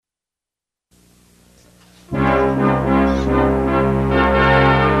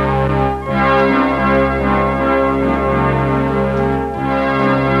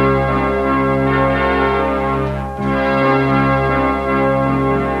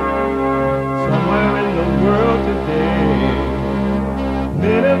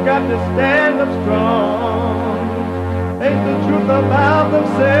got to stand up strong, face the truth about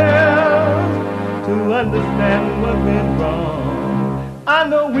themselves, to understand what went wrong. I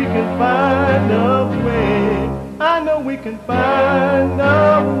know we can find a way. I know we can find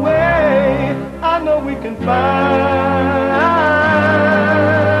a way. I know we can find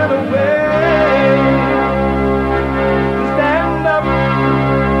a way to stand up,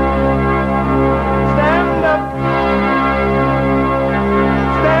 stand up,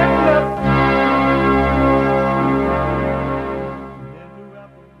 stand up.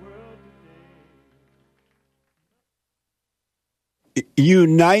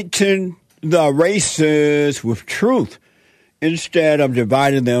 Uniting the races with truth instead of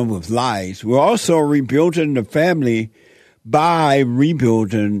dividing them with lies. We're also rebuilding the family by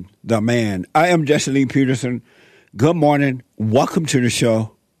rebuilding the man. I am Jesse Lee Peterson. Good morning. Welcome to the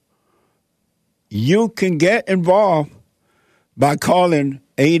show. You can get involved by calling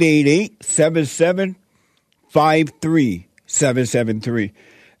 888-77-53773.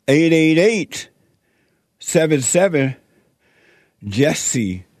 888-77-JESSE.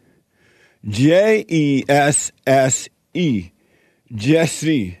 Jesse.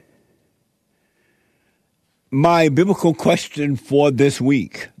 Jesse. My biblical question for this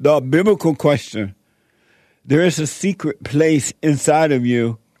week. The biblical question. There is a secret place inside of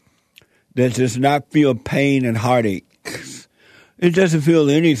you that does not feel pain and heartache. It doesn't feel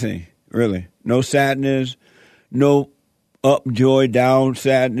anything, really. No sadness, no up joy, down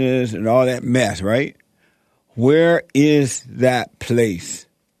sadness, and all that mess, right? Where is that place?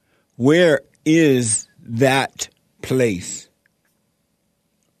 Where is that place?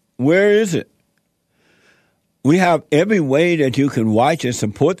 Where is it? We have every way that you can watch and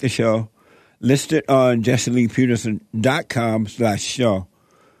support the show listed on JesseLeePeterson.com/show.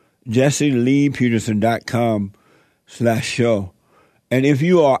 JesseLeePeterson.com/show. And if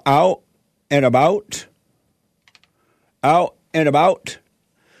you are out and about,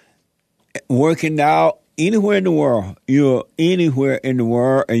 working out, anywhere in the world, you're anywhere in the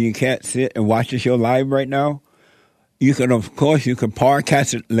world and you can't sit and watch the show live right now, you can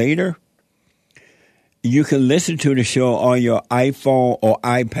podcast it later. You can listen to the show on your iPhone or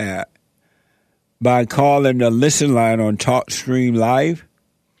iPad by calling the listen line on TalkStream Live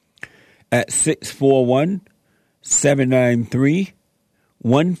at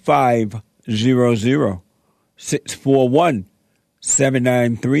 641-793-1500.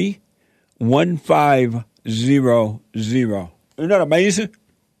 641-793-1500. Isn't that amazing?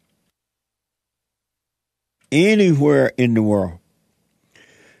 Anywhere in the world.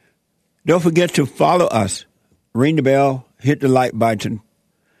 Don't forget to follow us. Ring the bell, hit the like button.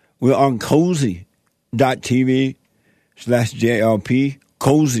 We're on cozy.tv/JLP,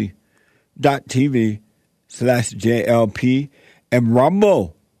 cozy.tv/JLP, and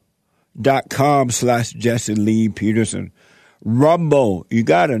rumble.com/Jesse Lee Peterson. Rumble. You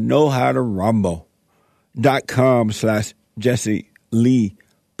got to know how to rumble. .com/Jesse Lee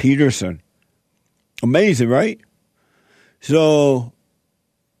Peterson. Amazing, right? So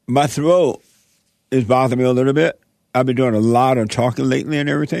my throat is bothering me a little bit. I've been doing a lot of talking lately and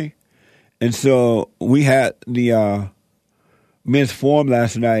everything. And so we had the men's forum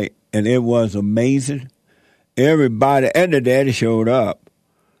last night, and it was amazing. Everybody and the daddy showed up,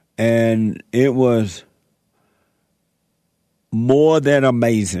 and it was more than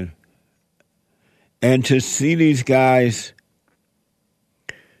amazing. And to see these guys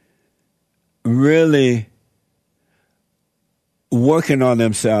really working on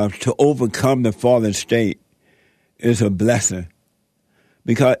themselves to overcome the fallen state is a blessing.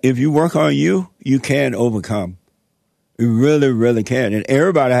 Because if you work on you, you can overcome. You really, really can. And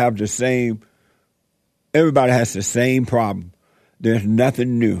everybody has the same problem. There's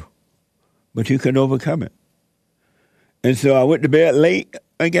nothing new, but you can overcome it. And so I went to bed late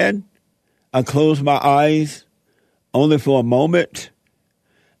again. I closed my eyes only for a moment,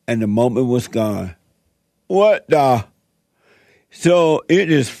 and the moment was gone. What the? So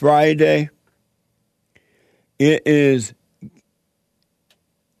it is Friday. It is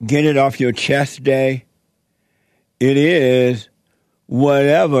get it off your chest day. It is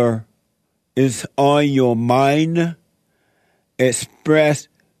whatever is on your mind. Express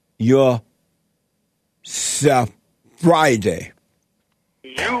yourself Friday.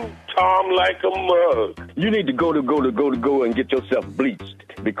 You Tom like a mug. You need to go and get yourself bleached,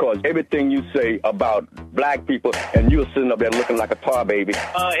 because everything you say about black people, and you're sitting up there looking like a tar baby.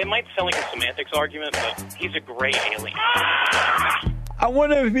 It might sound like a semantics argument, but he's a gray alien. I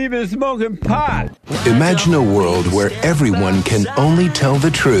wonder if he's been smoking pot. Imagine a world where everyone can only tell the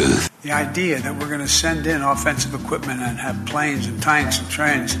truth. The idea that we're going to send in offensive equipment and have planes and tanks and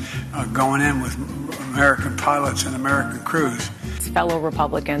trains going in with American pilots and American crews. Fellow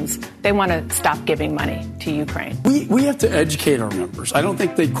Republicans, they want to stop giving money to Ukraine. We have to educate our members. I don't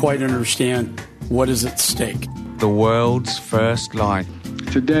think they quite understand what is at stake. The world's first lie.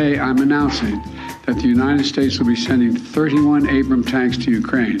 Today, I'm announcing that the United States will be sending 31 Abrams tanks to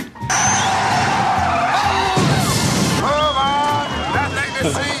Ukraine.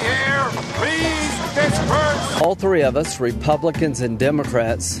 All three of us, Republicans and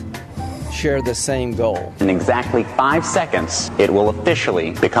Democrats, share the same goal. In exactly 5 seconds, it will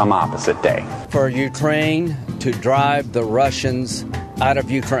officially become opposite day. For Ukraine to drive the Russians out of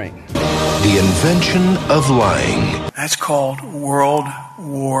Ukraine. The invention of lying. That's called World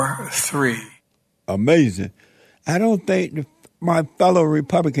War III. Amazing. I don't think my fellow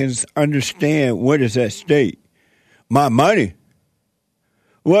Republicans understand what is at stake. My money.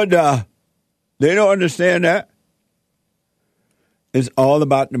 What they don't understand that. It's all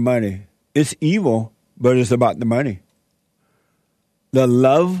about the money. It's evil, but it's about the money. The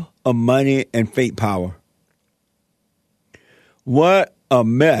love of money and fake power. What a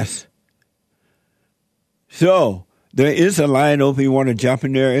mess. So, there is a line open. You want to jump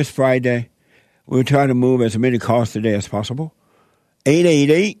in there. It's Friday. We're trying to move as many calls today as possible.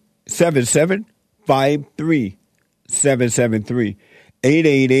 888-77-53-773.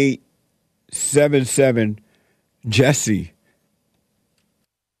 888-77-JESSE.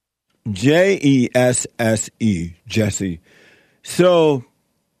 Jesse, Jesse. So,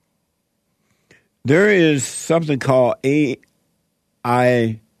 there is something called AIG,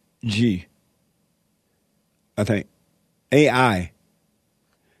 I think. AI.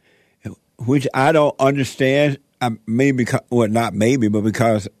 Which I don't understand. Maybe, well, not maybe, but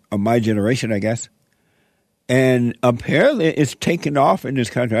because of my generation, I guess. And apparently it's taken off in this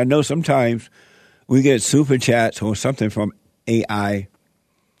country. I know sometimes we get super chats or something from AI.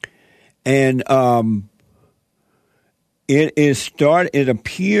 And it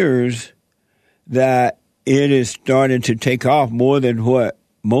appears that it is starting to take off more than what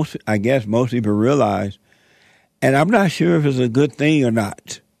most people realize. And I'm not sure if it's a good thing or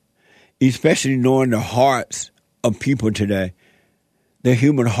not, especially knowing the hearts of people today. The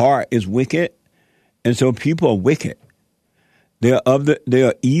human heart is wicked, and so people are wicked. They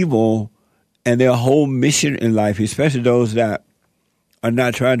are evil, and their whole mission in life, especially those that are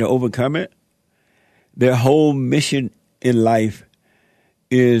not trying to overcome it, their whole mission in life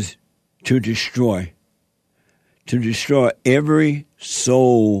is to destroy every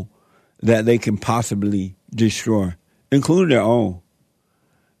soul that they can possibly destroy, including their own.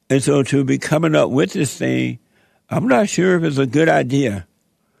 And so to be coming up with this thing, I'm not sure if it's a good idea.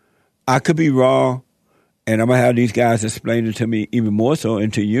 I could be wrong, and I'm going to have these guys explain it to me even more so,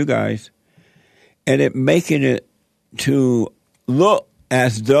 and to you guys. And it making it to look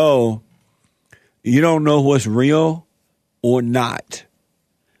as though you don't know what's real or not.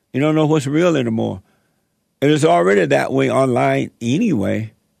 You don't know what's real anymore. It is already that way online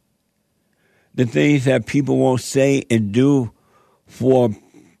anyway. The things that people won't say and do for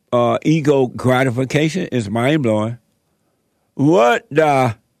ego gratification is mind-blowing. What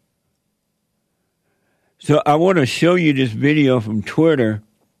the? So I want to show you this video from Twitter.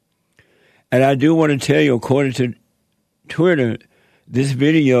 And I do want to tell you, according to Twitter, this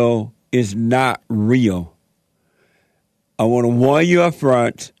video is not real. I want to warn you up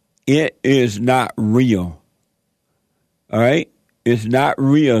front, it is not real. All right? It's not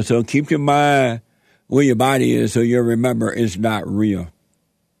real. So keep your mind where your body is so you'll remember it's not real.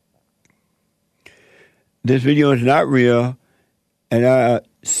 This video is not real. And I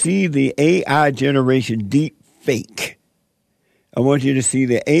see the AI generation deep fake. I want you to see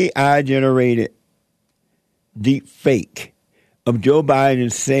the AI generated deep fake of Joe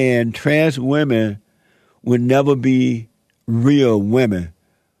Biden saying trans women would never be real women.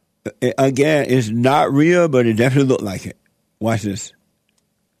 Again, it's not real, but it definitely looked like it. Watch this.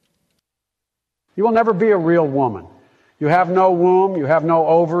 You will never be a real woman. You have no womb, you have no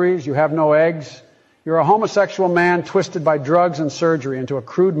ovaries, you have no eggs. You're a homosexual man twisted by drugs and surgery into a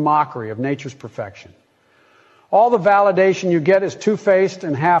crude mockery of nature's perfection. All the validation you get is two-faced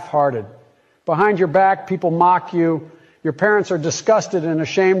and half-hearted. Behind your back, people mock you. Your parents are disgusted and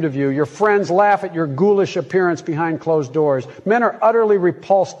ashamed of you. Your friends laugh at your ghoulish appearance behind closed doors. Men are utterly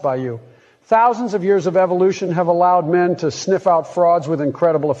repulsed by you. Thousands of years of evolution have allowed men to sniff out frauds with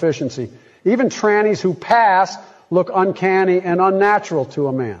incredible efficiency. Even trannies who pass look uncanny and unnatural to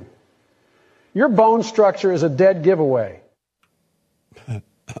a man. Your bone structure is a dead giveaway.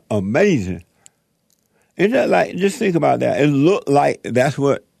 amazing. Isn't that like, just think about that. It looked like that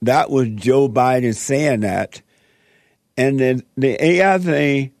was Joe Biden saying that. And then the AI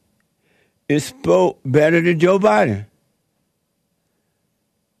thing, it spoke better than Joe Biden.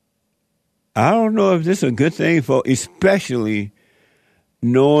 I don't know if this is a good thing for, especially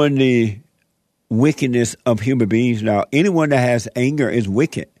knowing the wickedness of human beings now. Anyone that has anger is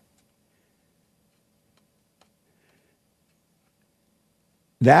wicked.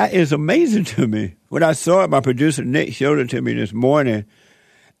 That is amazing to me. When I saw it, my producer Nick showed it to me this morning,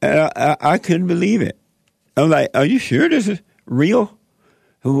 and I couldn't believe it. I'm like, are you sure this is real?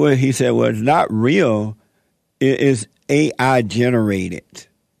 He said, well, it's not real. It is AI generated.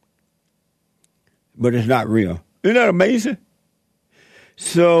 But it's not real. Isn't that amazing?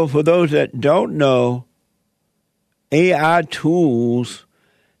 So for those that don't know, AI tools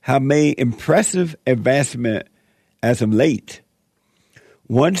have made impressive advancement as of late.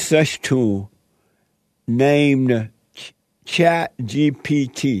 One such tool named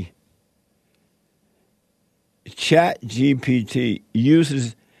ChatGPT. ChatGPT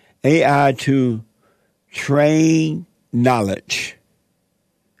uses AI to train knowledge,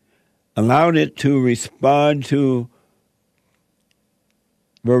 allowing it to respond to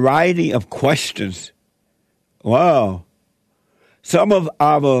variety of questions. Wow. Some of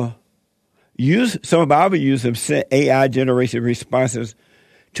our users have sent AI generated responses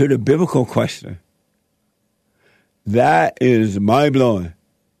to the biblical question. That is mind-blowing.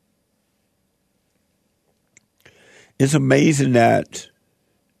 It's amazing that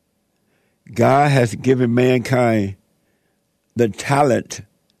God has given mankind the talent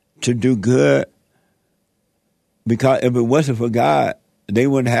to do good, because if it wasn't for God, they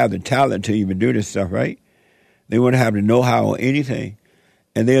wouldn't have the talent to even do this stuff, right? They wouldn't have the know-how or anything.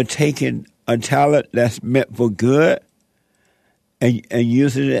 And they're taking a talent that's meant for good and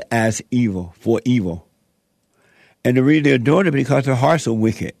using it as evil, for evil. And the reason they're doing it because their hearts are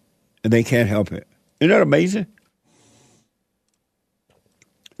wicked and they can't help it. Isn't that amazing?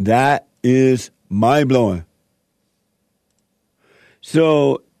 That is mind-blowing.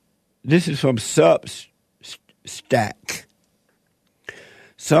 So this is from Substack.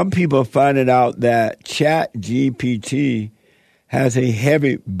 Some people are finding out that ChatGPT has a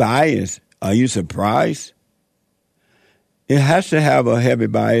heavy bias. Are you surprised? It has to have a heavy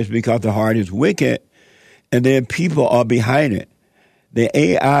bias because the heart is wicked, and then people are behind it. The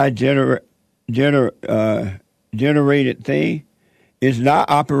AI generated thing is not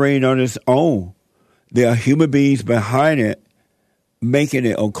operating on its own. There are human beings behind it, making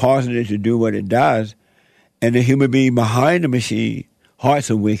it or causing it to do what it does, and the human being behind the machine,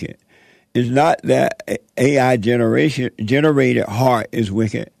 hearts are wicked. It's not that AI generated heart is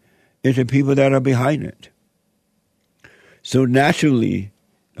wicked. It's the people that are behind it. So naturally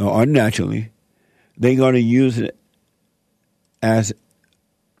or unnaturally, they're going to use it as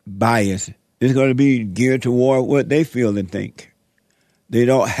bias. It's going to be geared toward what they feel and think. They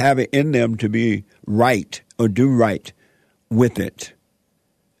don't have it in them to be right or do right with it.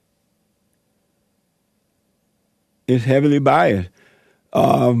 It's heavily biased.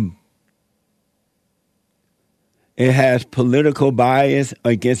 It has political bias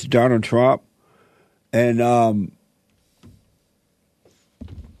against Donald Trump. And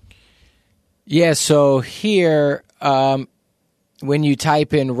yeah, so here, when you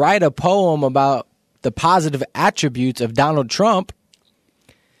type in, write a poem about the positive attributes of Donald Trump,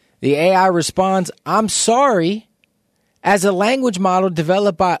 the AI responds, I'm sorry. As a language model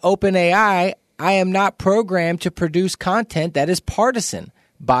developed by OpenAI, I am not programmed to produce content that is partisan,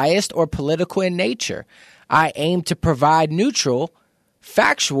 biased, or political in nature. I aim to provide neutral,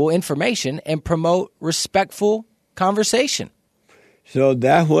 factual information and promote respectful conversation. So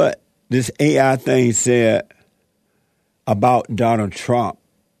that's what this AI thing said about Donald Trump.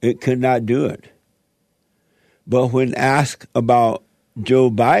 It could not do it. But when asked about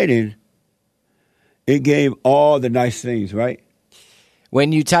Joe Biden, it gave all the nice things, right?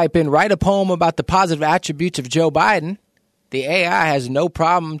 When you type in, write a poem about the positive attributes of Joe Biden, the AI has no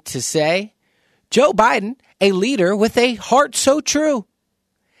problem to say, Joe Biden, a leader with a heart so true,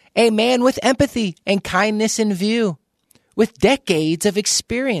 a man with empathy and kindness in view. With decades of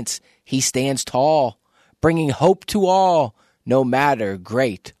experience, he stands tall, bringing hope to all, no matter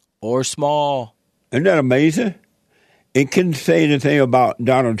great or small. Isn't that amazing? It couldn't say anything about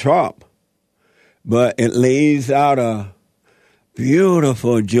Donald Trump, but it lays out a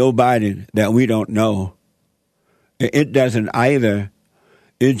beautiful Joe Biden that we don't know. It doesn't either.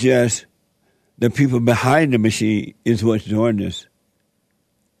 It's just the people behind the machine is what's doing this.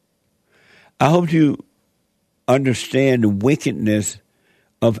 I hope you understand the wickedness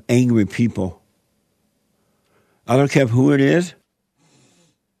of angry people. I don't care who it is.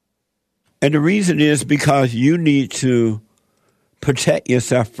 And the reason is because you need to protect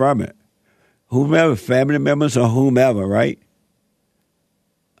yourself from it. Whomever, family members or whomever, right?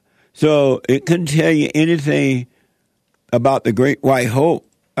 So it couldn't tell you anything about the Great White Hope.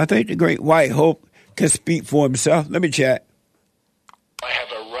 I think the Great White Hope can speak for himself. Let me chat. I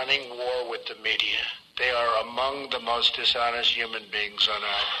have a running war with the media. They are among the most dishonest human beings on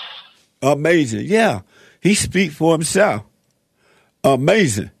earth. Amazing. Yeah. He speaks for himself.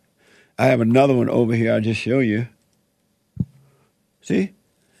 Amazing. I have another one over here I'll just show you. See?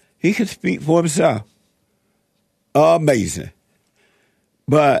 He can speak for himself. Amazing.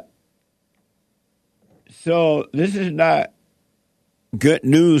 But, so this is not good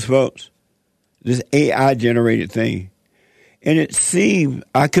news, folks. This AI-generated thing. And it seems,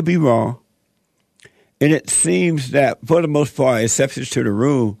 I could be wrong, and it seems that, for the most part, exceptions to the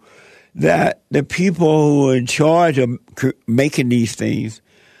rule, that the people who are in charge of making these things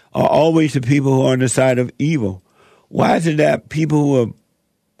are always the people who are on the side of evil. Why is it that people who are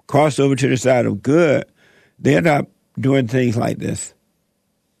crossed over to the side of good, they're not doing things like this?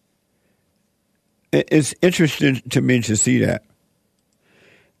 It's interesting to me to see that.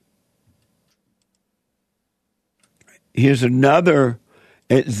 Here's another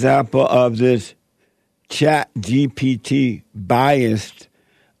example of this Chat GPT biased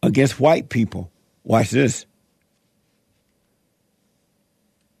against white people. Watch this.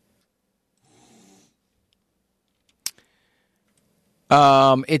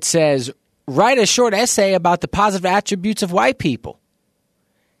 It says, write a short essay about the positive attributes of white people.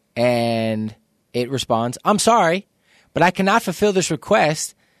 And it responds, I'm sorry, but I cannot fulfill this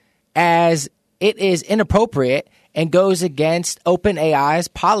request as it is inappropriate and goes against OpenAI's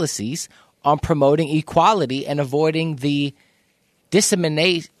policies on promoting equality and avoiding the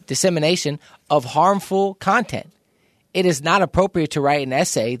dissemination of harmful content. It is not appropriate to write an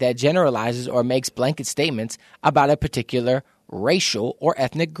essay that generalizes or makes blanket statements about a particular racial or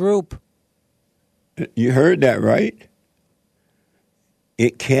ethnic group. You heard that, right?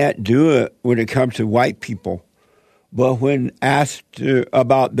 It can't do it when it comes to white people. But when asked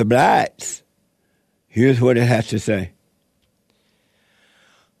about the blacks, here's what it has to say.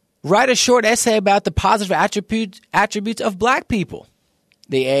 Write a short essay about the positive attributes of black people.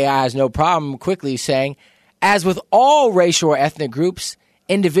 The AI has no problem quickly saying, as with all racial or ethnic groups,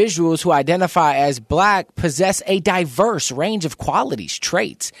 individuals who identify as black possess a diverse range of qualities,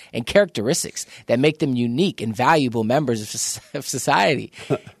 traits, and characteristics that make them unique and valuable members of society.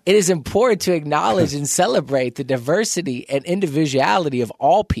 It is important to acknowledge and celebrate the diversity and individuality of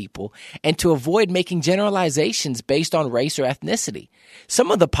all people and to avoid making generalizations based on race or ethnicity.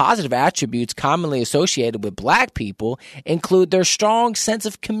 Some of the positive attributes commonly associated with black people include their strong sense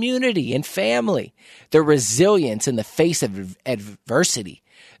of community and family, their resilience in the face of adversity,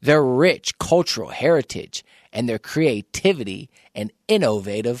 their rich cultural heritage, and their creativity and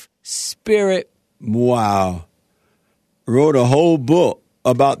innovative spirit. Wow. Wrote a whole book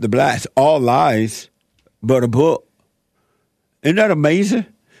about the blacks, all lies, but a book. Isn't that amazing?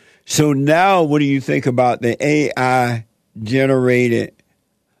 So now what do you think about the AI-generated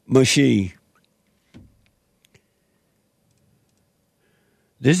machine?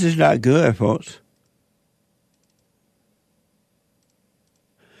 This is not good, folks.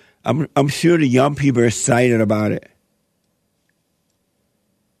 I'm sure the young people are excited about it.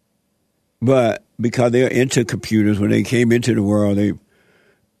 But because they're into computers, when they came into the world,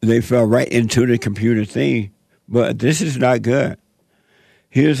 they fell right into the computer thing. But this is not good.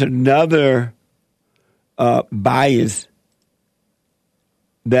 Here's another bias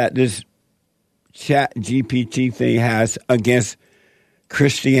that this Chat GPT thing has against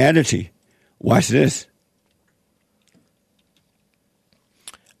Christianity. Watch this.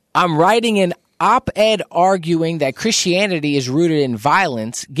 I'm writing an op-ed arguing that Christianity is rooted in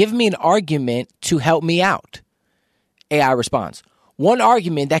violence. Give me an argument to help me out. AI responds, one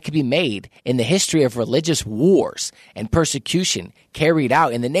argument that could be made in the history of religious wars and persecution carried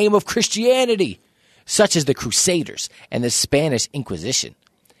out in the name of Christianity, such as the Crusaders and the Spanish Inquisition.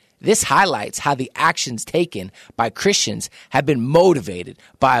 This highlights how the actions taken by Christians have been motivated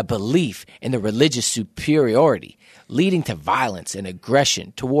by a belief in the religious superiority, leading to violence and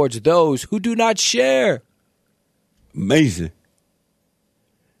aggression towards those who do not share. Amazing.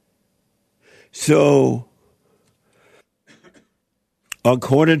 So,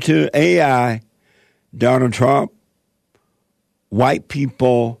 according to AI, Donald Trump, white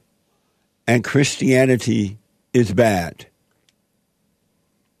people and Christianity is bad.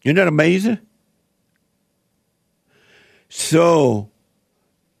 Isn't that amazing? So,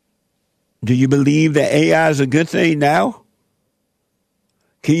 Do you believe that AI is a good thing now?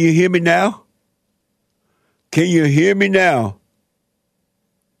 Can you hear me now? Can you hear me now?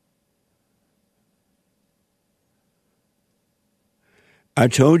 I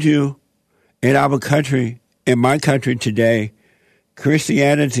told you in our country, in my country today,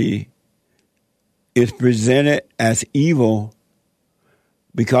 Christianity is presented as evil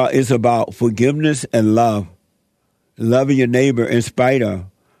because it's about forgiveness and love, loving your neighbor in spite of.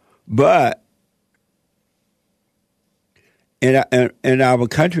 But in our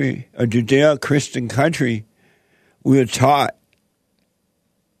country, a Judeo-Christian country, we are taught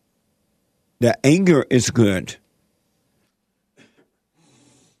that anger is good.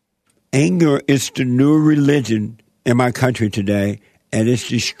 Anger is the new religion in my country today, and it's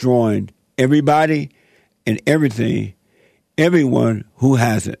destroying everybody and everything, everyone who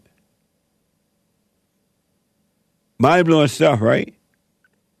has it. Mind-blowing stuff, right?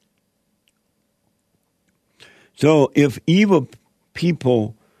 So if evil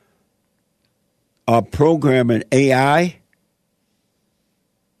people are programming AI,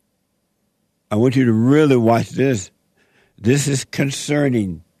 I want you to really watch this. This is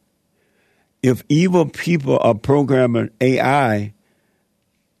concerning. If evil people are programming AI,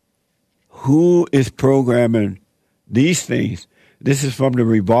 who is programming these things? This is from the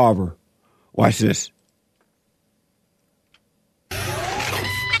Revolver. Watch this.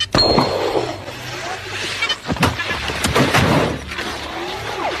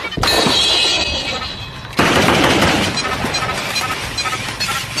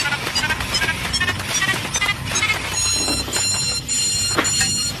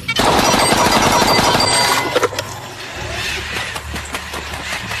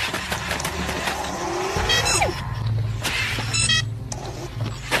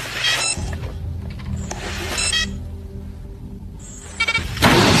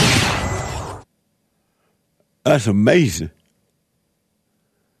 That's amazing.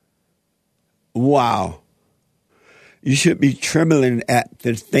 Wow. You should be trembling at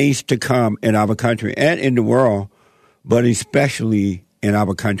the things to come in our country and in the world, but especially in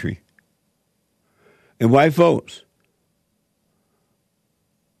our country. And white folks,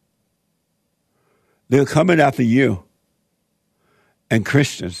 they're coming after you. And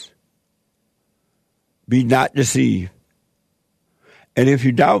Christians, be not deceived. And if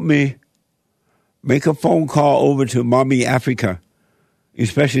you doubt me, make a phone call over to Mommy Africa,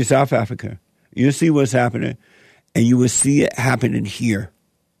 especially South Africa. You'll see what's happening, and you will see it happening here.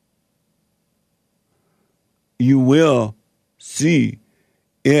 You will see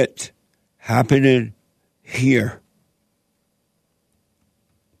it happening here.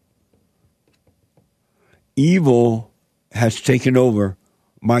 Evil has taken over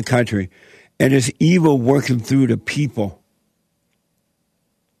my country, and it's evil working through the people.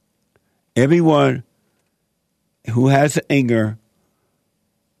 Everyone who has anger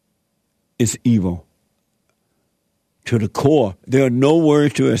is evil to the core. There are no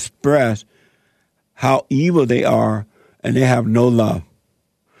words to express how evil they are, and they have no love.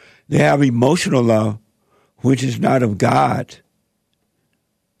 They have emotional love, which is not of God.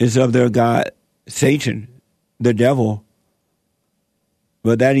 It's of their God, Satan, the devil.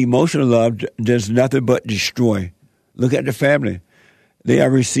 But that emotional love does nothing but destroy. Look at the family. They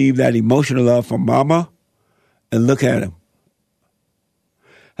have received that emotional love from mama, and look at him.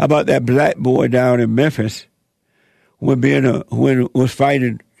 How about that black boy down in Memphis when was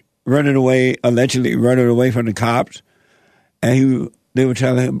fighting, allegedly running away from the cops, and they were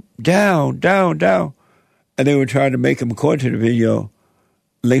telling him, down, down, down. And they were trying to make him, according to the video,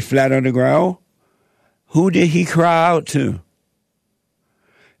 lay flat on the ground. Who did he cry out to?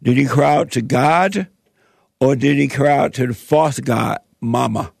 Did he cry out to God, or did he cry out to the false God,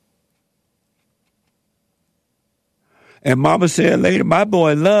 Mama? And Mama said later, my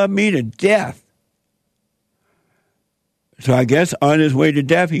boy loved me to death. So I guess on his way to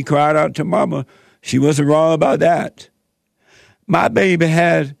death, he cried out to Mama. She wasn't wrong about that. My baby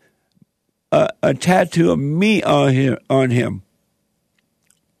had a tattoo of me on him.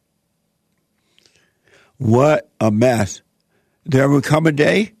 What a mess. There will come a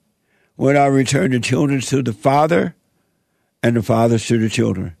day when I return the children to the Father and the fathers to the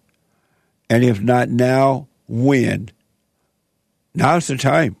children. And if not now, when? Now's the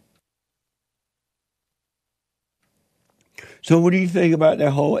time. So what do you think about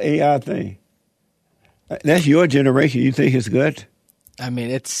that whole AI thing? That's your generation. You think it's good? I mean,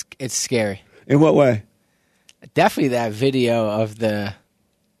 it's scary. In what way? Definitely that video of that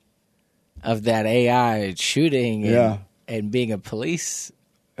AI shooting and being a police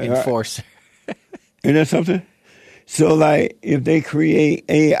enforcer. Isn't that something? So, like, if they create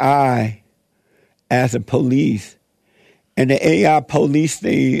AI as a police, and the AI police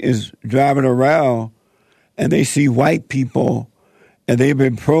thing is driving around, and they see white people, and they've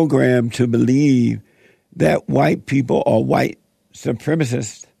been programmed to believe that white people are white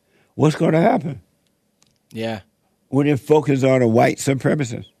supremacists, what's going to happen? Yeah. When it focuses on a white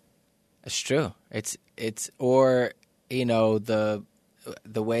supremacist. It's true. It's or, you know, the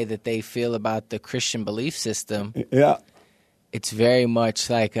way that they feel about the Christian belief system. Yeah. It's very much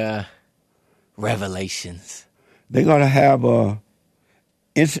like Revelations. They're going to have a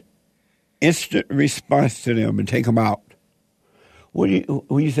instant response to them and take them out. When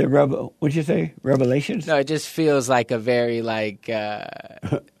you say what'd you say? Revelations? No, it just feels like a very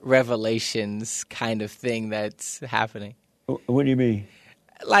Revelations kind of thing that's happening. What do you mean?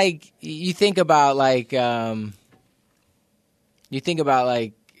 Like you think about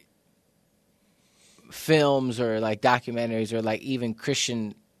films or like documentaries or like even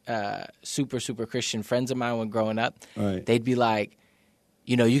Christian super Christian friends of mine when growing up. Right. They'd be like,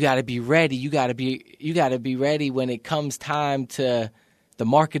 you know, you got to be ready. You got to be ready when it comes time to the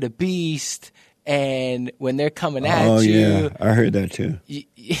mark of the beast, and when they're coming at you. Oh yeah, I heard that too.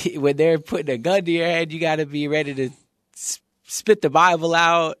 When they're putting a gun to your head, you got to be ready to spit the Bible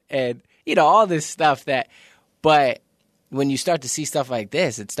out, and you know all this stuff. But when you start to see stuff like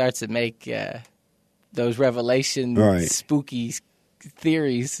this, it starts to make those revelation spooky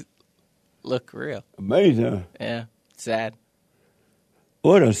theories look real. Amazing. Yeah, sad.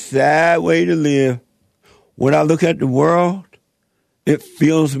 What a sad way to live. When I look at the world, it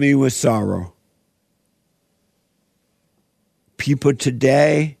fills me with sorrow. People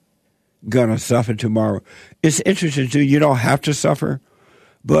today gonna suffer tomorrow. It's interesting too, you don't have to suffer,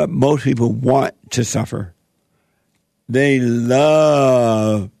 but most people want to suffer. They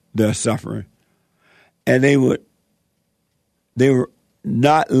love their suffering. And they would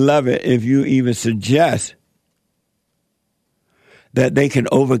not love it if you even suggest that they can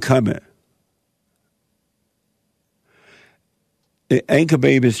overcome it. The Anchor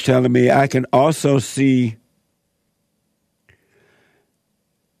Baby is telling me I can also see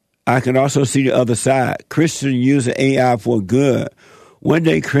the other side. Christians use the AI for good. One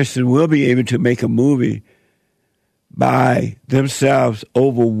day Christians will be able to make a movie by themselves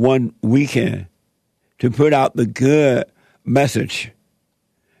over one weekend to put out the good message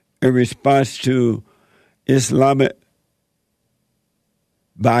in response to Islamic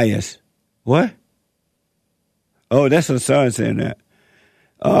bias. What? Oh, that's a son saying that.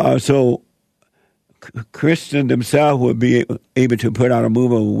 So Christians themselves would be able to put out a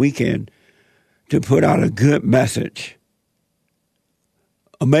movie over a weekend to put out a good message.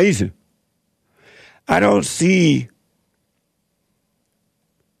 Amazing. I don't see,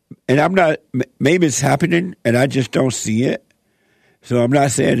 and I'm not, maybe it's happening and I just don't see it. So I'm not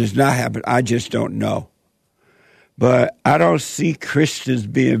saying it's not happening. I just don't know. But I don't see Christians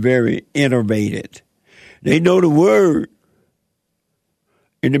being very innovative. They know the Word.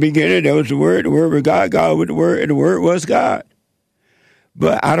 In the beginning, there was the Word was God, God was the Word, and the Word was God.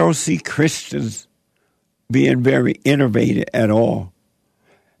 But I don't see Christians being very innovative at all,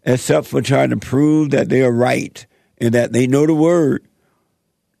 except for trying to prove that they are right and that they know the Word.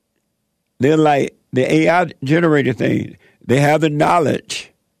 They're like the AI-generated thing. They have the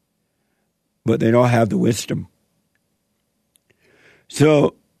knowledge, but they don't have the wisdom.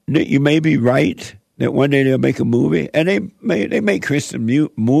 So you may be right that one day they'll make a movie, and they make Christian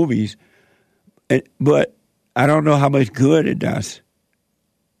movies, but I don't know how much good it does.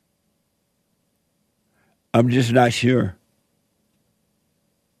 I'm just not sure.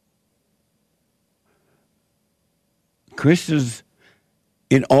 Christians,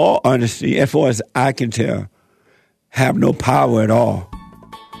 in all honesty, as far as I can tell, have no power at all.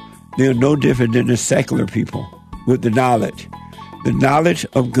 They're no different than the secular people with the knowledge. The knowledge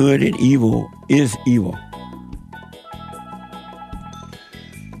of good and evil is evil.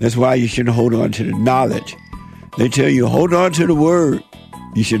 That's why you shouldn't hold on to the knowledge. They tell you, hold on to the Word.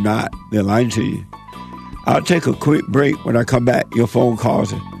 You should not. They're lying to you. I'll take a quick break. When I come back, your phone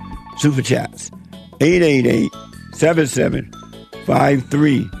calls and super chats.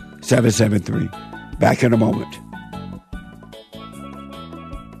 888-77-53773. Back in a moment.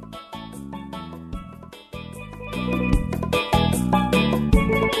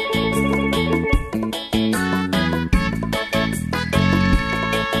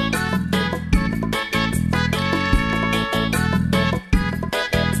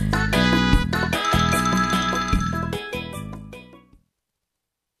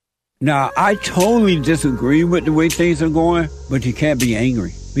 Now, I totally disagree with the way things are going, but you can't be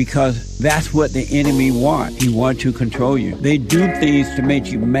angry. because that's what the enemy wants. He wants to control you. They do things to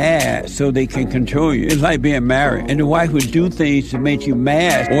make you mad so they can control you. It's like being married. And the wife would do things to make you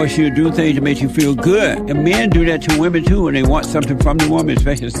mad, or she'll do things to make you feel good. And men do that to women too when they want something from the woman,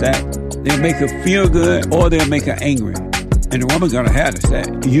 especially sex. They'll make her feel good or they'll make her angry. And the woman's going to have to say,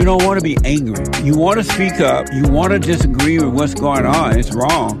 you don't want to be angry. You want to speak up. You want to disagree with what's going on. It's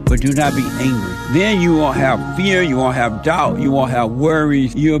wrong, but do not be angry. Then you won't have fear. You won't have doubt. You won't have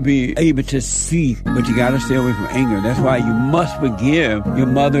worries. You'll be able to see, but you got to stay away from anger. That's why you must forgive your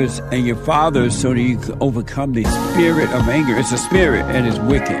mothers and your fathers so that you can overcome the spirit of anger. It's a spirit and it's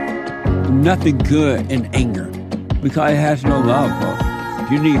wicked. Nothing good in anger because it has no love, folks.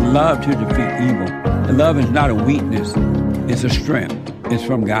 You need love to defeat evil. And love is not a weakness. It's a strength. It's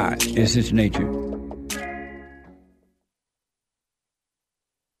from God. It's His nature.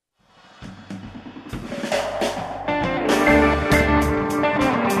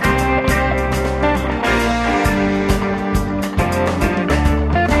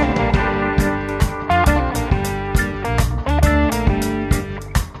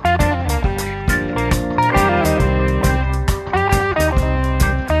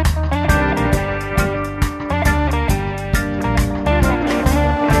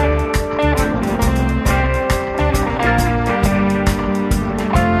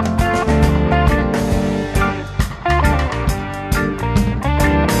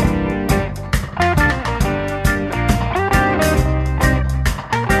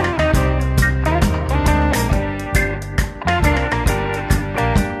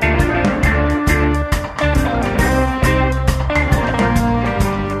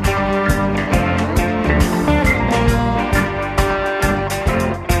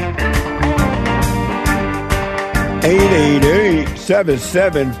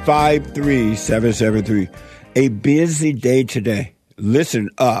 $773-773. A busy day today. Listen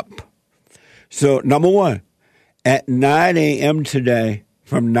up. So, number one, at 9 a.m. today,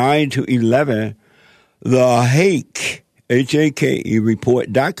 from 9 to 11, the Hake, H-A-K-E,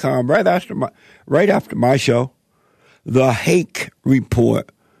 report.com, right after my show, the Hake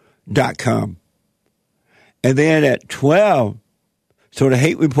report.com. And then at 12, so the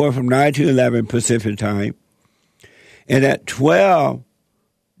Hake report from 9 to 11 Pacific time. And at 12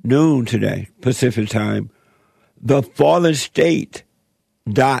 noon today, Pacific time, the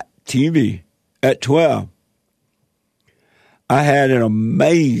FallenState.tv at 12. I had an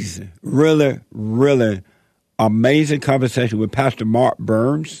amazing, really, really amazing conversation with Pastor Mark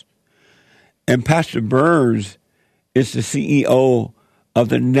Burns. And Pastor Burns is the CEO of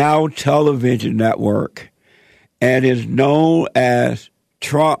the Now Television Network and is known as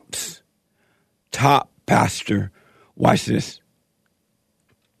Trump's top pastor. Watch this.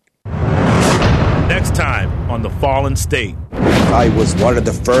 Next time on The Fallen State. I was one of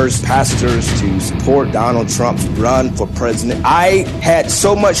the first pastors to support Donald Trump's run for president. I had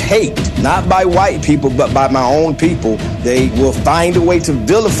so much hate, not by white people, but by my own people. They will find a way to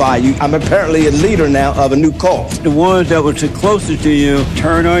vilify you. I'm apparently a leader now of a new cult. The ones that were too closest to you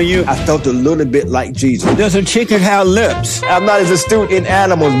turn on you. I felt a little bit like Jesus. Does a chicken have lips? I'm not as astute in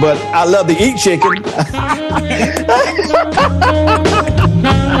animals, but I love to eat chicken.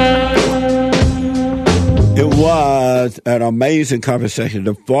 It was an amazing conversation.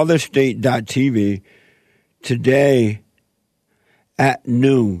 The FallenState.tv today at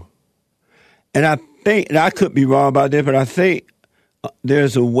noon. And I think, and I could be wrong about this, but I think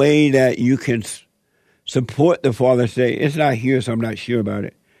there's a way that you can support the Fallen State. It's not here, so I'm not sure about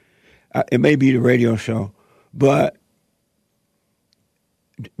it. It may be the radio show. But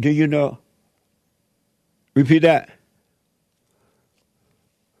do you know? Repeat that.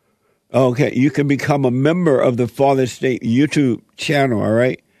 Okay, you can become a member of the Fallen State YouTube channel, all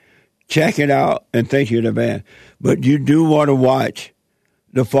right? Check it out, and thank you in advance. But you do want to watch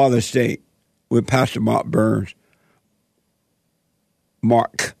the Fallen State with Pastor Mark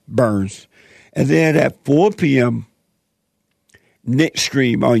Burns. And then at 4 p.m., Nick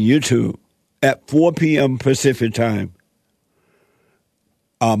Stream on YouTube at 4 p.m. Pacific time.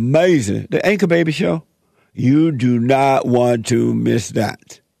 Amazing. The Anchor Baby Show. You do not want to miss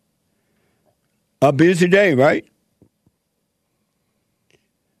that. A busy day, right?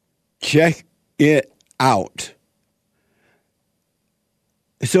 Check it out.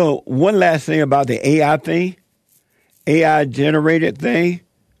 So one last thing about the AI thing, AI-generated thing.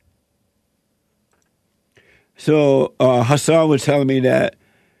 So Hassan was telling me that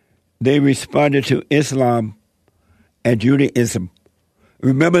they responded to Islam and Judaism.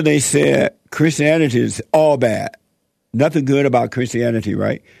 Remember they said Christianity is all bad. Nothing good about Christianity,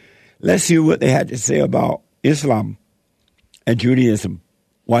 right? Let's see what they had to say about Islam and Judaism.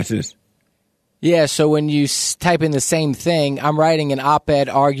 Watch this. Yeah, so when you type in the same thing, I'm writing an op-ed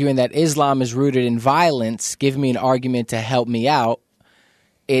arguing that Islam is rooted in violence. Give me an argument to help me out.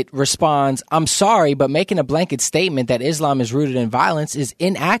 It responds, I'm sorry, but making a blanket statement that Islam is rooted in violence is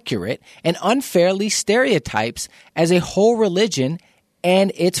inaccurate and unfairly stereotypes as a whole religion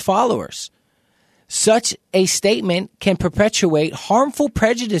and its followers. Such a statement can perpetuate harmful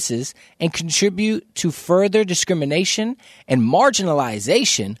prejudices and contribute to further discrimination and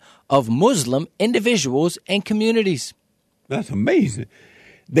marginalization of Muslim individuals and communities. That's amazing.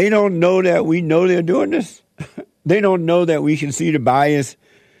 They don't know that we know they're doing this. They don't know that we can see the bias,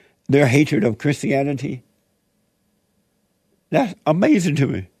 their hatred of Christianity. That's amazing to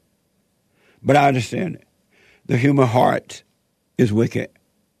me. But I understand it. The human heart is wicked.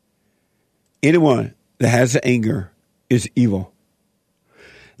 Anyone that has anger is evil.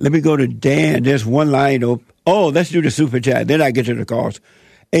 Let me go to Dan. There's one line open. Oh, let's do the super chat. Then I get to the calls.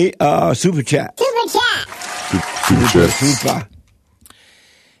 Super chat. Super.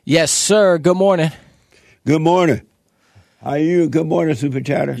 Yes, sir. Good morning. Good morning. How are you? Good morning, super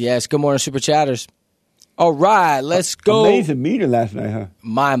chatter. Yes, good morning, super chatters. All right, let's go. Amazing meeting last night, huh?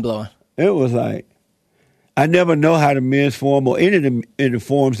 Mind blowing. It was like, I never know how the men's forum or any of the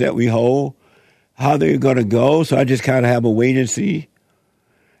forums that we hold, how they're going to go. So I just kind of have a wait and see.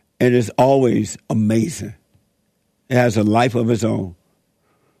 And it's always amazing. It has a life of its own.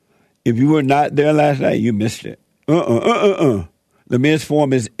 If you were not there last night, you missed it. The men's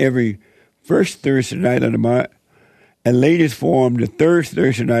forum is every first Thursday night of the month. And ladies forum the third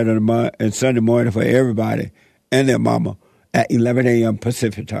Thursday night of the month and Sunday morning for everybody and their mama at 11 a.m.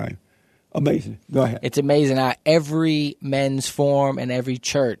 Pacific time. Amazing. Go ahead. It's amazing how every men's forum and every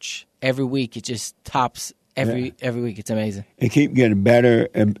church, every week, it just tops every week. It's amazing. It keeps getting better.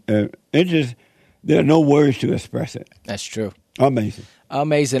 And it just, there are no words to express it. That's true. Amazing.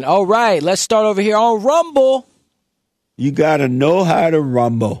 Amazing. All right, let's start over here on Rumble. You got to know how to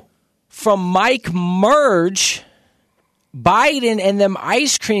rumble. From Mike Merge, Biden and them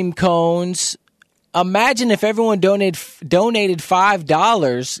ice cream cones. Imagine if everyone donated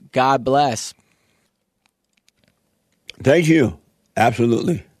 $5. God bless. Thank you.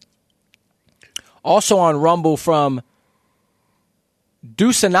 Absolutely. Also on Rumble from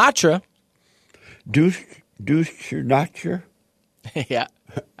Deuce Sinatra. Deuce Sinatra? Yeah.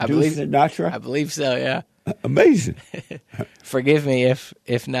 I Deuce Sinatra? I believe so, yeah. Amazing. Forgive me if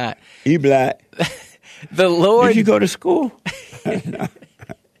not. E Black. The Lord. Did you go to school?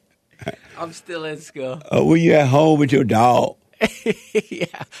 I'm still in school. Were you at home with your dog? Yeah,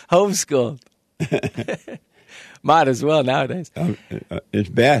 homeschooled. Might as well nowadays. It's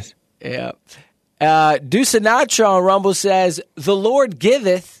best. Yeah. Deuce Sinatra on Rumble says, the Lord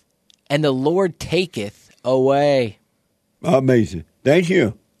giveth and the Lord taketh away. Amazing. Thank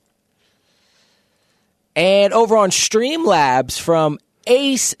you. And over on Streamlabs from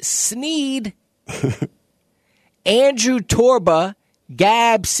Ace Sneed, Andrew Torba,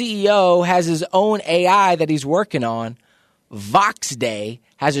 Gab CEO, has his own AI that he's working on. Voxday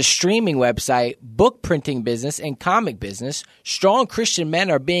has a streaming website, book printing business, and comic business. Strong Christian men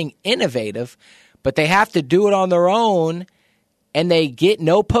are being innovative, but they have to do it on their own, and they get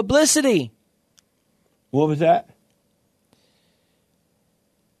no publicity. What was that?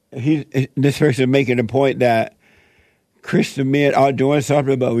 This person making the point that Christian men are doing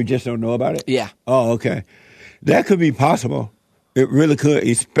something, but we just don't know about it? Yeah. Oh, okay. That could be possible. It really could,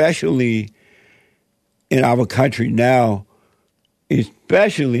 especially in our country now,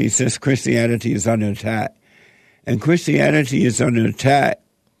 especially since Christianity is under attack. And Christianity is under attack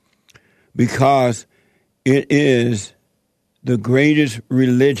because it is the greatest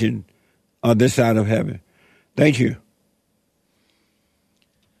religion on this side of heaven. Thank you.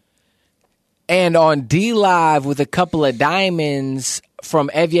 And on D Live with a couple of diamonds from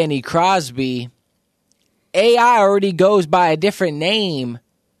Evgeny Crosby, AI already goes by a different name,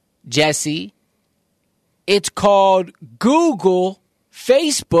 Jesse. It's called Google,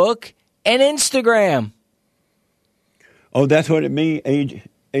 Facebook, and Instagram. Oh, that's what it means?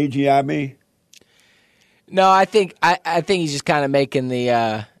 AGI mean? No, I think he's just kind of making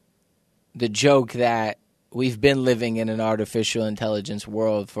the joke that we've been living in an artificial intelligence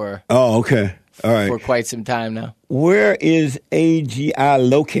world for all right, for quite some time now. Where is AGI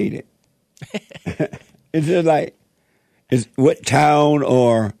located? Is it what town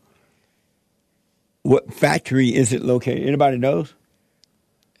or what factory is it located? Anybody knows?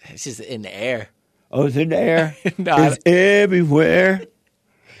 It's just in the air. Oh, it's in the air? No, it's everywhere.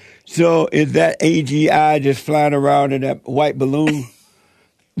 So is that AGI just flying around in that white balloon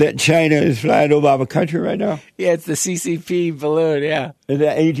that China is flying over our country right now? Yeah, it's the CCP balloon, yeah. Is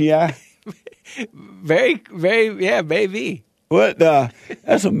that AGI? Very, very, yeah, maybe. What?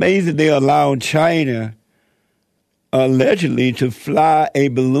 That's amazing. They allowed China allegedly to fly a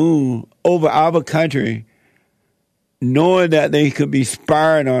balloon over our country, knowing that they could be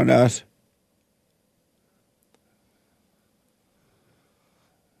spying on us.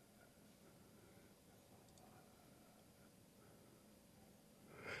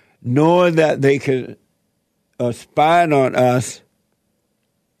 Knowing that they could spy on us.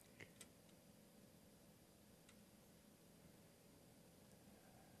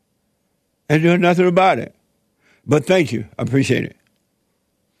 And doing nothing about it. But thank you. I appreciate it.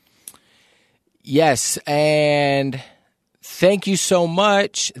 Yes, and thank you so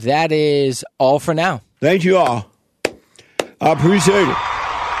much. That is all for now. Thank you all. I appreciate it.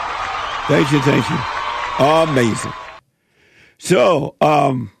 Thank you. Amazing. So,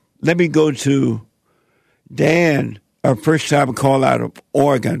 let me go to Dan, our first time call out of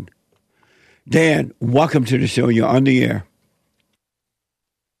Oregon. Dan, welcome to the show. You're on the air.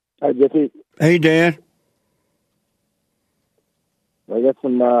 Hi, Jesse. Hey, Dan. I got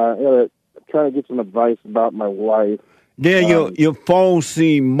some, trying to get some advice about my wife. Dan, your phone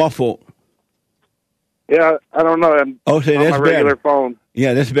seems muffled. Yeah, I don't know. I'm so on that's my regular better. phone.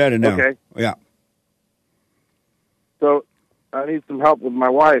 Yeah, that's better now. Okay. Yeah. So I need some help with my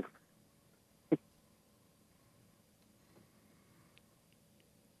wife.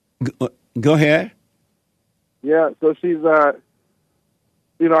 Go ahead. Yeah, so she's, I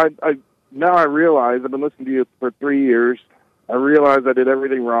now I realize, I've been listening to you for 3 years. I realize I did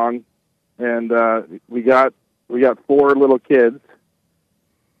everything wrong, and we got 4 little kids,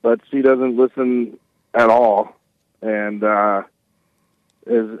 but she doesn't listen at all, and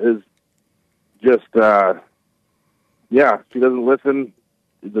is just she doesn't listen.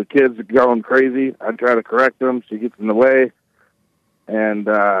 The kids are going crazy. I try to correct them. She gets in the way, and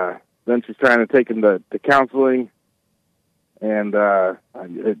then she's trying to take them to counseling, and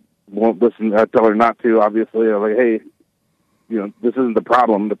it won't listen. I tell her not to. Obviously, I'm like, hey, this isn't the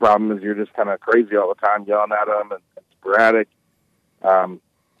problem. The problem is you're just kind of crazy all the time, yelling at them and sporadic.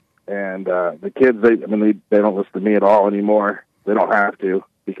 And the kids, they don't listen to me at all anymore. They don't have to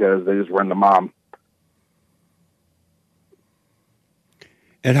because they just run to mom.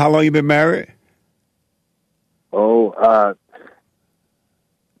 And how long you been married?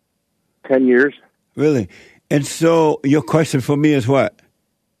 10 years. Really? And so your question for me is what?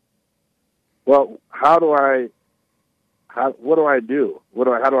 Well, what do I do?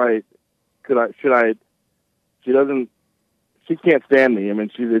 She can't stand me. I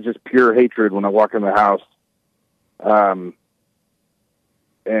mean, it's just pure hatred when I walk in the house.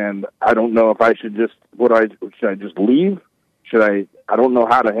 And I don't know if I should should I just leave? I don't know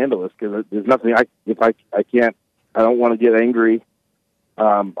how to handle this because there's nothing I don't want to get angry.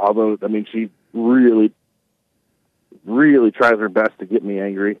 Although, I mean, she really, really tries her best to get me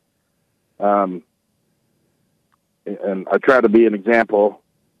angry. And I try to be an example.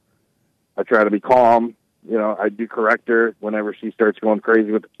 I try to be calm. I do correct her whenever she starts going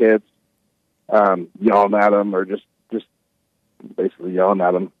crazy with the kids, yelling at them or just basically yelling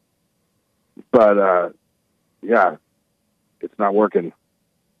at them. But, it's not working.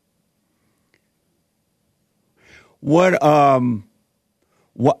 What,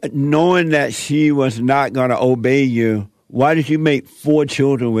 knowing that she was not going to obey you, why did you make 4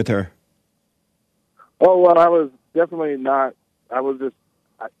 children with her? Oh, well, I was definitely not. I was just,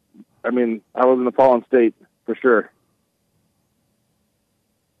 I was in a fallen state for sure.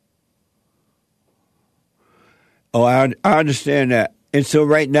 Oh, I understand that. And so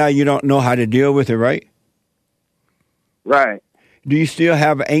right now you don't know how to deal with it, right? Right. Do you still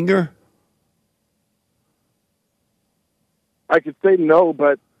have anger? I could say no,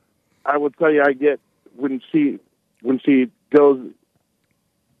 but I would tell you I get when she goes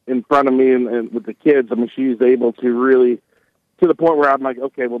in front of me and with the kids. I mean, she's able to really, to the point where I'm like,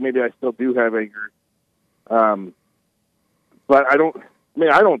 okay, well, maybe I still do have anger. But I don't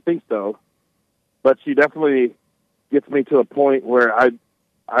think so. But she definitely gets me to a point where I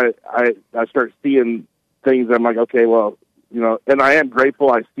start seeing things. I'm like, okay, well, and I am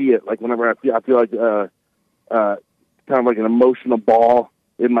grateful I see it. Like whenever I feel like kind of like an emotional ball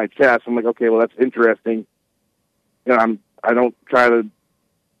in my chest. I'm like, okay, well, that's interesting. I don't try to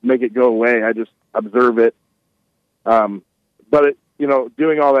make it go away. I just observe it. But it,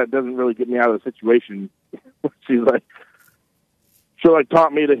 doing all that doesn't really get me out of the situation. She'll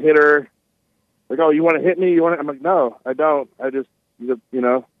taunt me to hit her. Like, oh, you want to hit me? I'm like, no, I don't. I just, if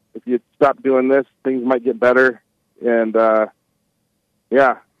you stop doing this, things might get better. And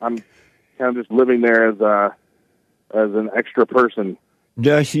Yeah, I'm kind of just living there as an extra person.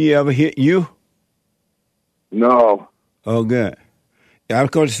 Does she ever hit you? No. Oh, good. I was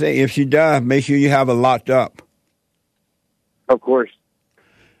going to say, if she does, make sure you have her locked up. Of course.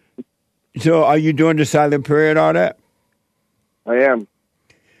 So are you doing the silent prayer and all that? I am.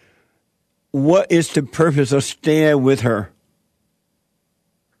 What is the purpose of staying with her?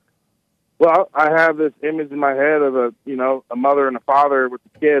 Well, I have this image in my head of a mother and a father with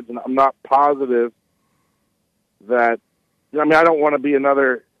the kids, and I'm not positive that, I don't want to be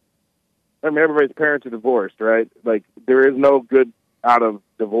another, everybody's parents are divorced, right? Like, there is no good out of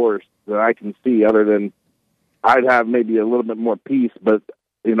divorce that I can see other than I'd have maybe a little bit more peace, but,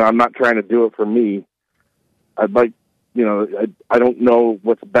 I'm not trying to do it for me. I'd like, I don't know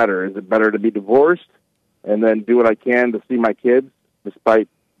what's better. Is it better to be divorced and then do what I can to see my kids despite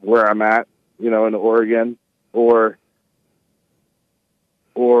where I'm at, in Oregon, or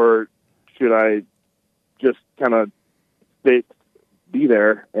should I just kind of be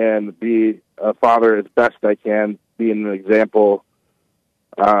there and be a father as best I can, being an example,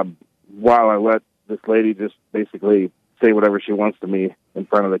 while I let this lady just basically say whatever she wants to me in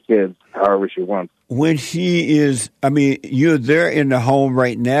front of the kids, however she wants. When she is, you're there in the home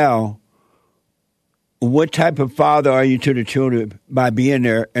right now. What type of father are you to the children by being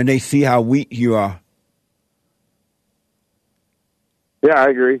there and they see how weak you are? Yeah, I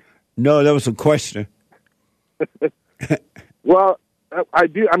agree. No, that was a question. Well, I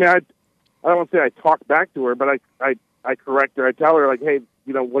do. I don't want to say I talk back to her, but I correct her. I tell her, like, hey,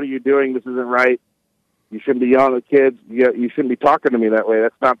 what are you doing? This isn't right. You shouldn't be yelling at kids. You shouldn't be talking to me that way.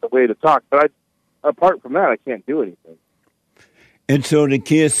 That's not the way to talk. But apart from that, I can't do anything. And so the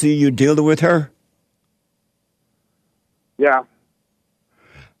kids see you dealing with her? Yeah.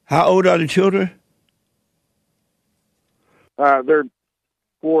 How old are the children? They're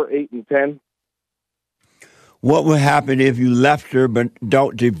 4, 8, and 10. What would happen if you left her but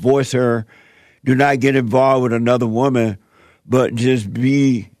don't divorce her, do not get involved with another woman, but just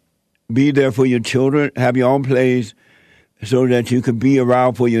be there for your children, have your own place so that you can be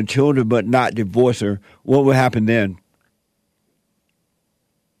around for your children but not divorce her? What would happen then?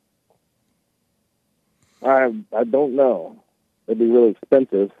 I don't know. It'd be really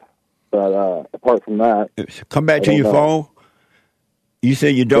expensive, but apart from that, come back to your phone. You say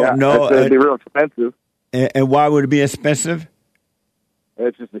you don't know. It'd be real expensive. And why would it be expensive?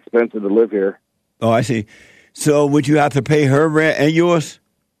 It's just expensive to live here. Oh, I see. So would you have to pay her rent and yours?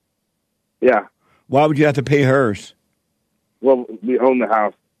 Yeah. Why would you have to pay hers? Well, we own the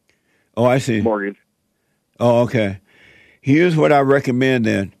house. Oh, I see. Mortgage. Oh, okay. Here's what I recommend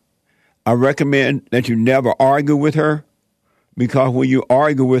then. I recommend that you never argue with her, because when you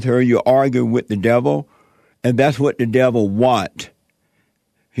argue with her, you're arguing with the devil, and that's what the devil wants.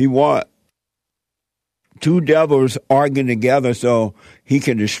 He wants two devils arguing together so he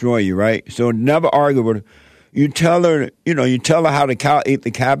can destroy you, right? So never argue with her. You tell her how the cow ate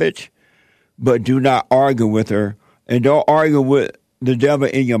the cabbage, but do not argue with her, and don't argue with the devil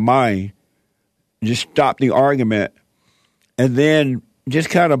in your mind. Just stop the argument, and then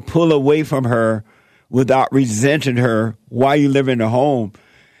just kind of pull away from her without resenting her while you live in the home,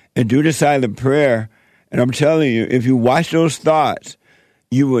 and do the silent prayer. And I'm telling you, if you watch those thoughts,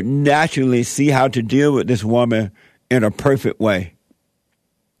 you would naturally see how to deal with this woman in a perfect way.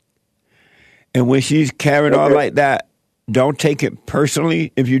 And when she's carrying on like that, don't take it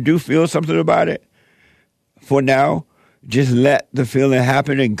personally. If you do feel something about it, for now, just let the feeling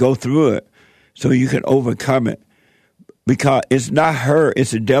happen and go through it so you can overcome it. Because it's not her,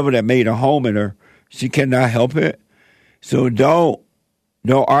 it's the devil that made a home in her. She cannot help it. So don't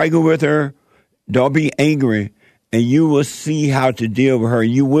argue with her. Don't be angry. And you will see how to deal with her.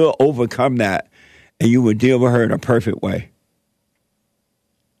 You will overcome that. And you will deal with her in a perfect way.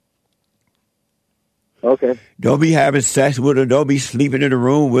 Okay. Don't be having sex with her. Don't be sleeping in the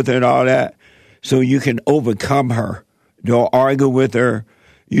room with her and all that. So you can overcome her. Don't argue with her.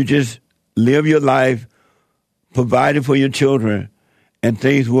 You just live your life, providing for your children, and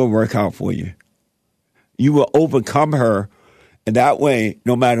things will work out for you. You will overcome her, and that way,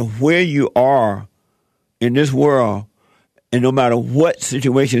 no matter where you are in this world, and no matter what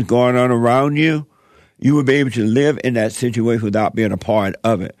situation is going on around you, you will be able to live in that situation without being a part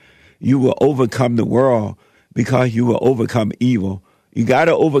of it. You will overcome the world because you will overcome evil. You got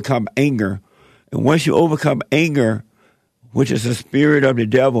to overcome anger. And once you overcome anger, which is the spirit of the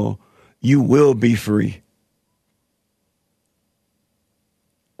devil, you will be free.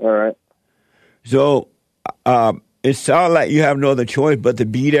 All right. So it sounds like you have no other choice but to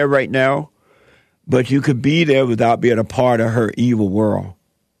be there right now. but you could be there without being a part of her evil world.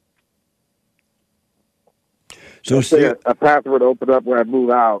 So let's say a path would open up where I move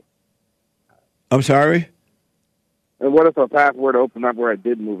out. I'm sorry? And what if a path were to open up where I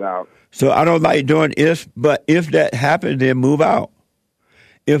did move out? So I don't like doing if, but if that happens, then move out.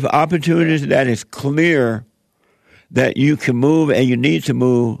 If opportunities that is clear that you can move and you need to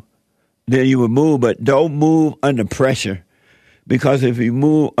move, then you would move, but don't move under pressure. Because if you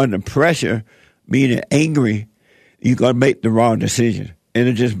move under pressure, meaning angry, you're going to make the wrong decision. And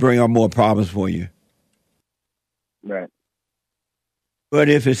it'll just bring on more problems for you. Right. But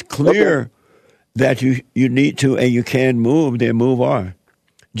if it's clear that you need to and you can move, then move on.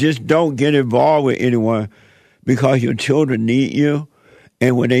 Just don't get involved with anyone because your children need you.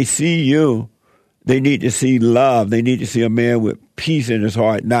 And when they see you, they need to see love. They need to see a man with peace in his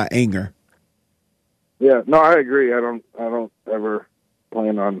heart, not anger. Yeah, no, I agree. I don't ever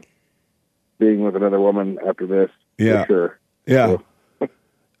plan on being with another woman after this. Yeah. For sure. Yeah. So.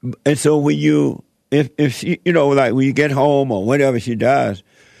 And so when you, if she, like when you get home or whatever she does,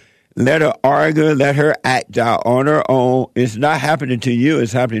 let her argue, let her act out on her own. It's not happening to you,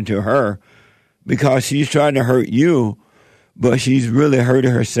 it's happening to her because she's trying to hurt you, but she's really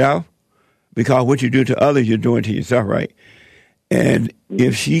hurting herself because what you do to others, you're doing to yourself, right? And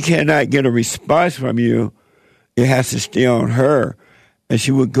if she cannot get a response from you, it has to stay on her, and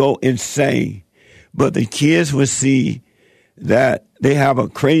she would go insane. But the kids will see that they have a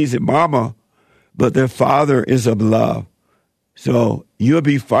crazy mama, but their father is of love. So you'll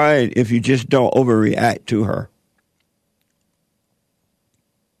be fine if you just don't overreact to her.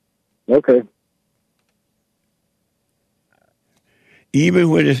 Okay. Even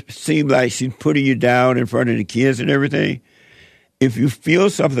when it seems like she's putting you down in front of the kids and everything, if you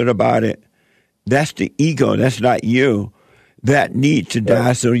feel something about it, that's the ego. That's not you. That needs to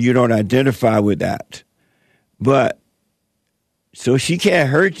die so you don't identify with that. But so she can't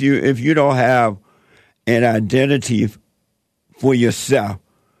hurt you if you don't have an identity for yourself.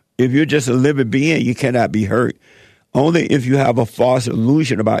 If you're just a living being, you cannot be hurt. Only if you have a false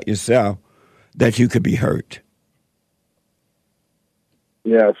illusion about yourself that you could be hurt.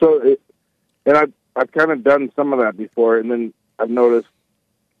 Yeah, so I've kind of done some of that before, and then I've noticed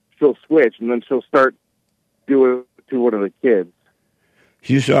she'll switch, and then she'll start doing it to one of the kids.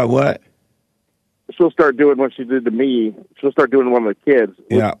 You saw what? She'll start doing what she did to me. She'll start doing to one of the kids.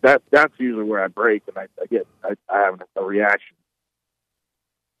 Yeah, that's usually where I break, and I have a reaction.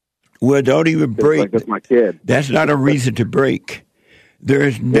 Well, don't even break. Like, that's my kid. That's not a reason to break. There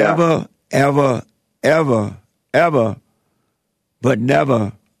is never, ever, ever, ever, but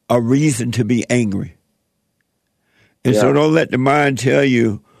never a reason to be angry. And so don't let the mind tell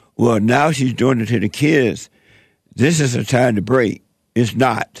you, well, now she's doing it to the kids. This is a time to break. It's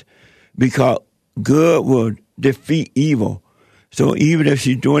not. Because good will defeat evil. So even if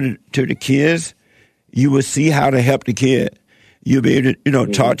she's doing it to the kids, you will see how to help the kid. You'll be able to,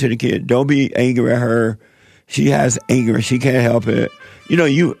 talk to the kid. Don't be angry at her. She has anger. She can't help it.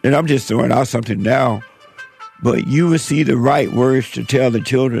 And I'm just throwing out something now, but you will see the right words to tell the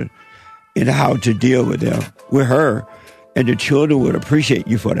children and how to deal with them, with her, and the children would appreciate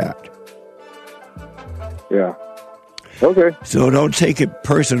you for that. Yeah. Okay. So don't take it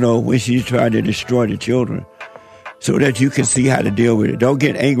personal when she's trying to destroy the children so that you can see how to deal with it. Don't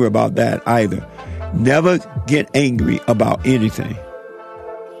get angry about that either. Never get angry about anything.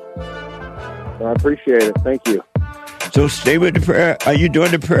 I appreciate it. Thank you. So stay with the prayer. Are you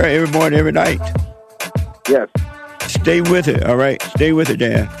doing the prayer every morning, every night? Yes. Stay with it, all right? Stay with it,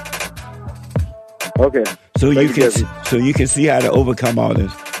 Dan. Okay. So you can see how to overcome all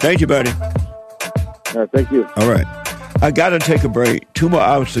this. Thank you, buddy. Thank you. All right. I got to take a break. 2 more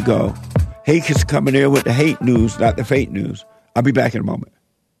hours to go. Hake is coming in with the hate news, not the fake news. I'll be back in a moment.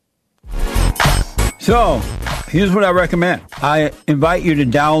 So, here's what I recommend. I invite you to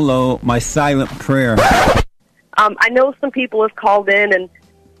download my silent prayer. I know some people have called in and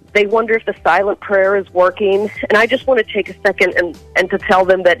they wonder if the silent prayer is working. And I just want to take a second and to tell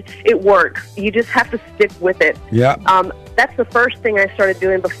them that it works. You just have to stick with it. Yeah. That's the first thing I started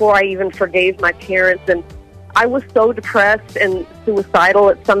doing before I even forgave my parents. And I was so depressed and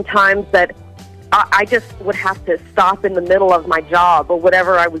suicidal at some times that I just would have to stop in the middle of my job or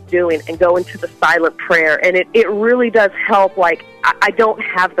whatever I was doing and go into the silent prayer. And it really does help. Like, I don't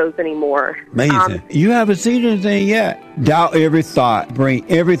have those anymore. Amazing. You haven't seen anything yet. Doubt every thought. Bring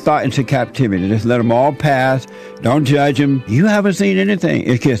every thought into captivity. Just let them all pass. Don't judge them. You haven't seen anything.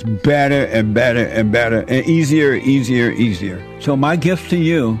 It gets better and better and better and easier, easier, easier. So my gift to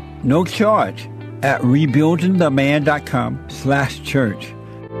you, no charge, at rebuildingtheman.com/church.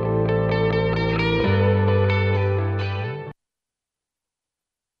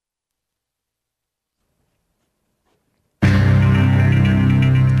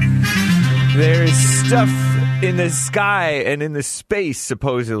 stuff in the sky and in the space,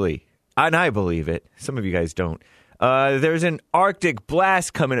 supposedly. And I believe it. Some of you guys don't. There's an Arctic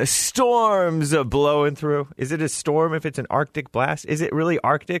blast coming. Storms are blowing through. Is it a storm if it's an Arctic blast? Is it really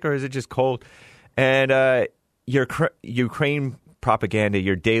Arctic or is it just cold? And your Ukraine propaganda,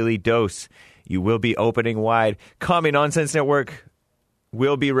 your daily dose, you will be opening wide. Commie Nonsense Network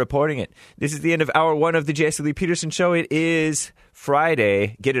will be reporting it. This is the end of Hour 1 of the Jesse Lee Peterson Show. It is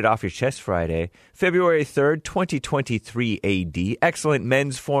Friday, Get It Off Your Chest Friday, February 3rd, 2023 AD. Excellent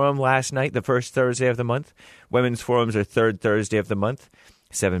men's forum last night, the first Thursday of the month. Women's forums are third Thursday of the month,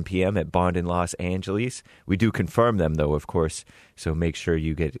 7 p.m. at Bond in Los Angeles. We do confirm them, though, of course, so make sure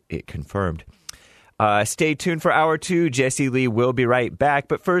you get it confirmed. Stay tuned for Hour 2. Jesse Lee will be right back.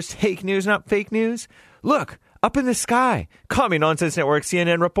 But first, fake news, not fake news. Look, up in the sky. Commie Nonsense Network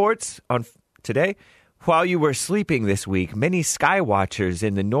CNN reports on today. While you were sleeping this week, many sky watchers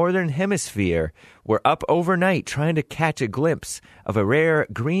in the northern hemisphere were up overnight trying to catch a glimpse of a rare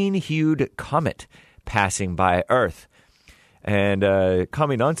green-hued comet passing by Earth. And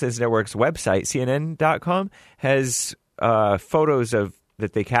Commie Nonsense Network's website, CNN.com, has photos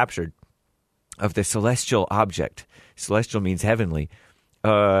that they captured of the celestial object. Celestial means heavenly.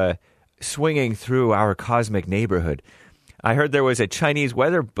 Swinging through our cosmic neighborhood. I heard there was a Chinese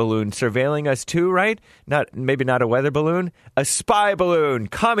weather balloon surveilling us too, right? Maybe not a weather balloon, a spy balloon.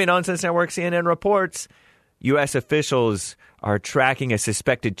 Commie Nonsense Network CNN reports U.S. officials are tracking a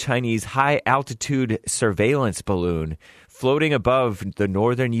suspected Chinese high-altitude surveillance balloon floating above the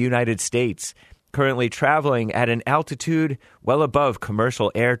northern United States, currently traveling at an altitude well above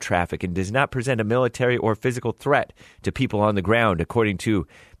commercial air traffic and does not present a military or physical threat to people on the ground, according to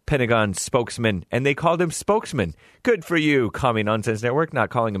Pentagon spokesman, and they called him spokesman. Good for you, Commie Nonsense Network,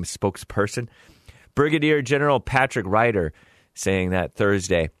 not calling him spokesperson. Brigadier General Patrick Ryder saying that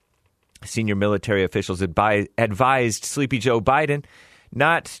Thursday. Senior military officials advised Sleepy Joe Biden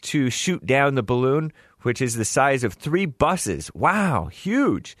not to shoot down the balloon, which is the size of 3 buses. Wow,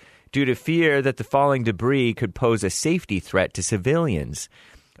 huge, due to fear that the falling debris could pose a safety threat to civilians.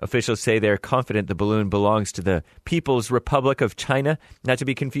 Officials say they're confident the balloon belongs to the People's Republic of China, not to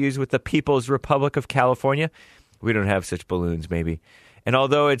be confused with the People's Republic of California. We don't have such balloons, maybe. And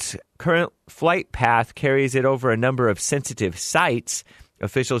although its current flight path carries it over a number of sensitive sites,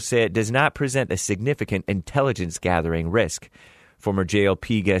 officials say it does not present a significant intelligence-gathering risk. Former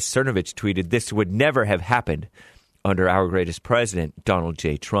JLP guest Cernovich tweeted, "This would never have happened under our greatest president, Donald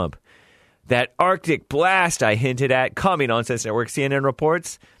J. Trump." That Arctic blast I hinted at, Commie Nonsense Network CNN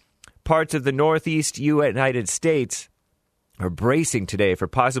reports, parts of the northeast United States are bracing today for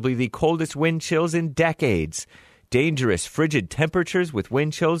possibly the coldest wind chills in decades. Dangerous, frigid temperatures with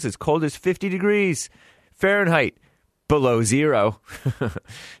wind chills as cold as 50 degrees Fahrenheit, below zero.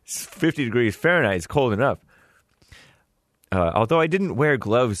 50 degrees Fahrenheit is cold enough. Although I didn't wear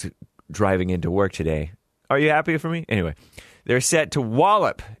gloves driving into work today. Are you happy for me? Anyway. They're set to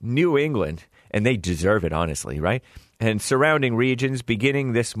wallop New England, and they deserve it, honestly, right? And surrounding regions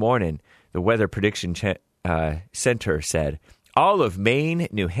beginning this morning, the Weather Prediction Center said. All of Maine,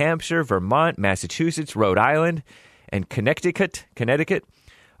 New Hampshire, Vermont, Massachusetts, Rhode Island, and Connecticut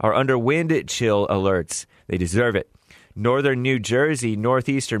are under wind chill alerts. They deserve it. Northern New Jersey,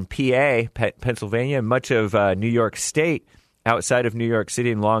 northeastern PA, Pennsylvania, and much of New York State outside of New York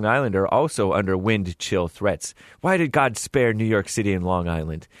City and Long Island are also under wind chill threats. Why did God spare New York City and Long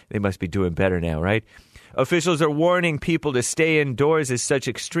Island? They must be doing better now, right? Officials are warning people to stay indoors as such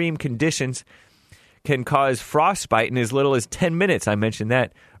extreme conditions can cause frostbite in as little as 10 minutes. I mentioned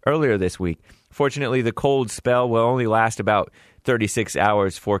that earlier this week. Fortunately, the cold spell will only last about 36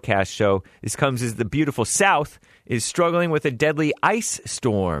 hours, forecasts show. This comes as the beautiful South is struggling with a deadly ice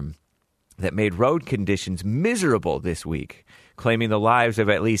storm that made road conditions miserable this week, claiming the lives of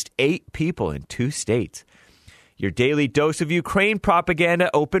at least 8 people in 2 states. Your daily dose of Ukraine propaganda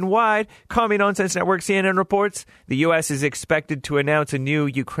open wide. Commie Nonsense Network CNN reports the U.S. is expected to announce a new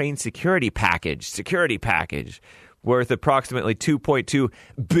Ukraine security package worth approximately $2.2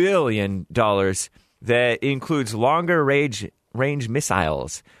 billion that includes longer range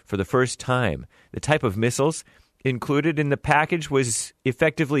missiles for the first time. The type of missiles included in the package was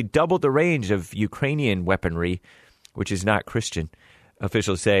effectively double the range of Ukrainian weaponry, which is not Christian,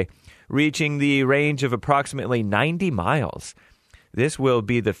 officials say, reaching the range of approximately 90 miles. This will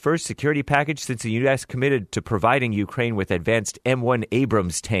be the first security package since the U.S. committed to providing Ukraine with advanced M1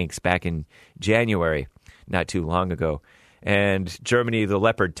 Abrams tanks back in January, not too long ago, and Germany, the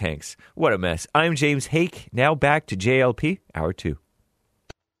Leopard tanks. What a mess. I'm James Hake. Now back to JLP, Hour 2.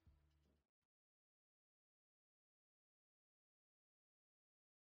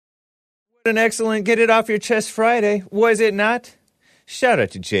 What an excellent Get It Off Your Chest Friday, was it not? Shout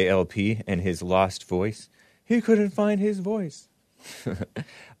out to JLP and his lost voice. He couldn't find his voice.